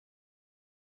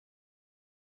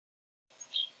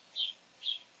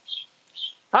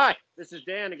Hi, this is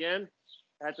Dan again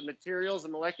at the Materials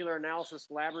and Molecular Analysis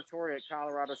Laboratory at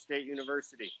Colorado State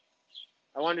University.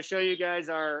 I wanted to show you guys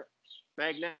our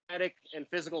magnetic and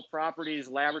physical properties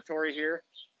laboratory here.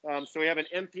 So we have an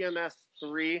MPMS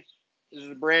 3. This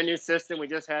is a brand new system we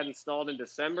just had installed in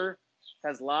December.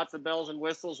 Has lots of bells and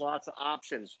whistles, lots of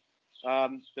options.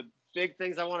 The big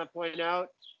things I want to point out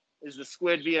is the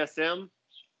Squid VSM.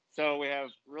 So we have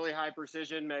really high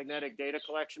precision magnetic data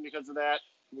collection because of that,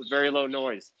 with very low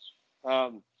noise.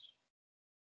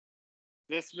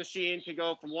 This machine can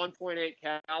go from 1.8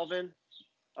 Kelvin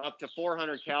up to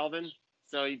 400 Kelvin.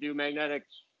 So you do magnetic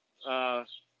moment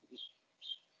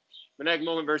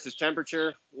versus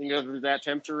temperature. You can go through that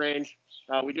temperature range.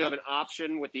 We do have an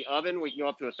option with the oven. We can go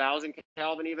up to 1,000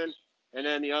 Kelvin even. And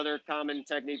then the other common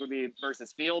technique would be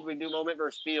versus field. We do moment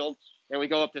versus field, and we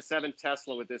go up to 7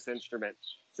 Tesla with this instrument.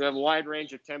 So we have a wide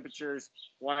range of temperatures,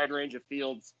 wide range of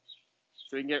fields.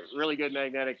 So you can get really good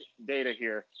magnetic data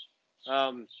here.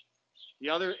 The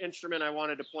other instrument I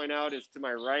wanted to point out is to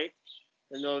my right.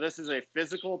 And though this is a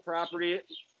physical property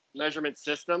measurement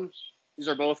system, these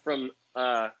are both from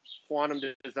Quantum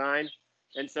Design.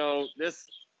 And so this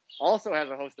also has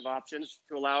a host of options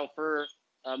to allow for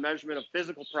measurement of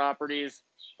physical properties,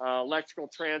 electrical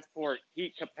transport,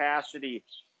 heat capacity,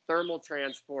 thermal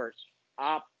transport,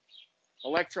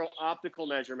 electro-optical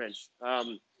measurements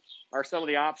are some of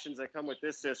the options that come with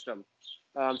this system.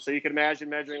 So you can imagine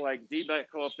measuring like Seebeck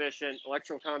coefficient,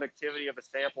 electrical conductivity of a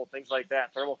sample, things like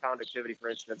that, thermal conductivity, for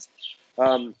instance.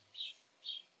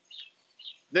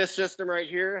 This system right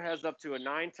here has up to a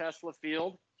 9 Tesla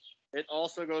field. It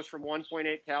also goes from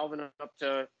 1.8 Kelvin up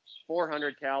to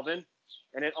 400 Kelvin.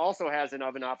 And it also has an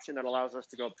oven option that allows us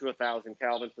to go up to 1,000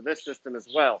 Kelvin for this system as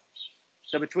well.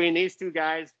 So between these two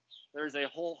guys, there's a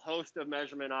whole host of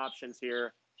measurement options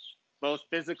here, both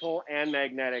physical and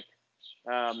magnetic,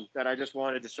 that I just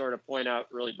wanted to sort of point out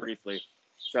really briefly.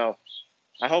 So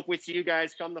I hope we see you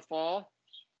guys come the fall.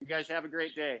 You guys have a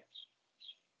great day.